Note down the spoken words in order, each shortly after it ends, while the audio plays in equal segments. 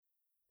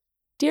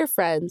Dear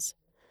friends,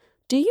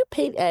 do you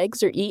paint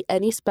eggs or eat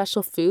any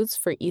special foods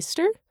for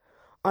Easter?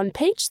 On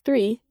page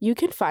 3, you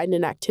can find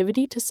an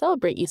activity to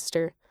celebrate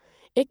Easter.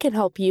 It can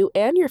help you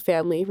and your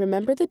family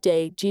remember the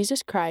day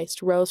Jesus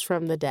Christ rose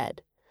from the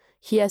dead.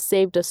 He has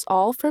saved us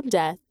all from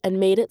death and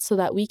made it so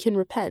that we can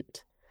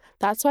repent.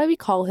 That's why we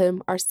call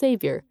him our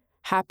Savior.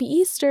 Happy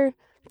Easter,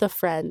 the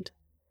friend.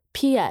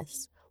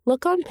 P.S.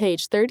 Look on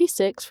page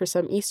 36 for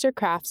some Easter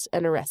crafts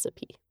and a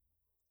recipe.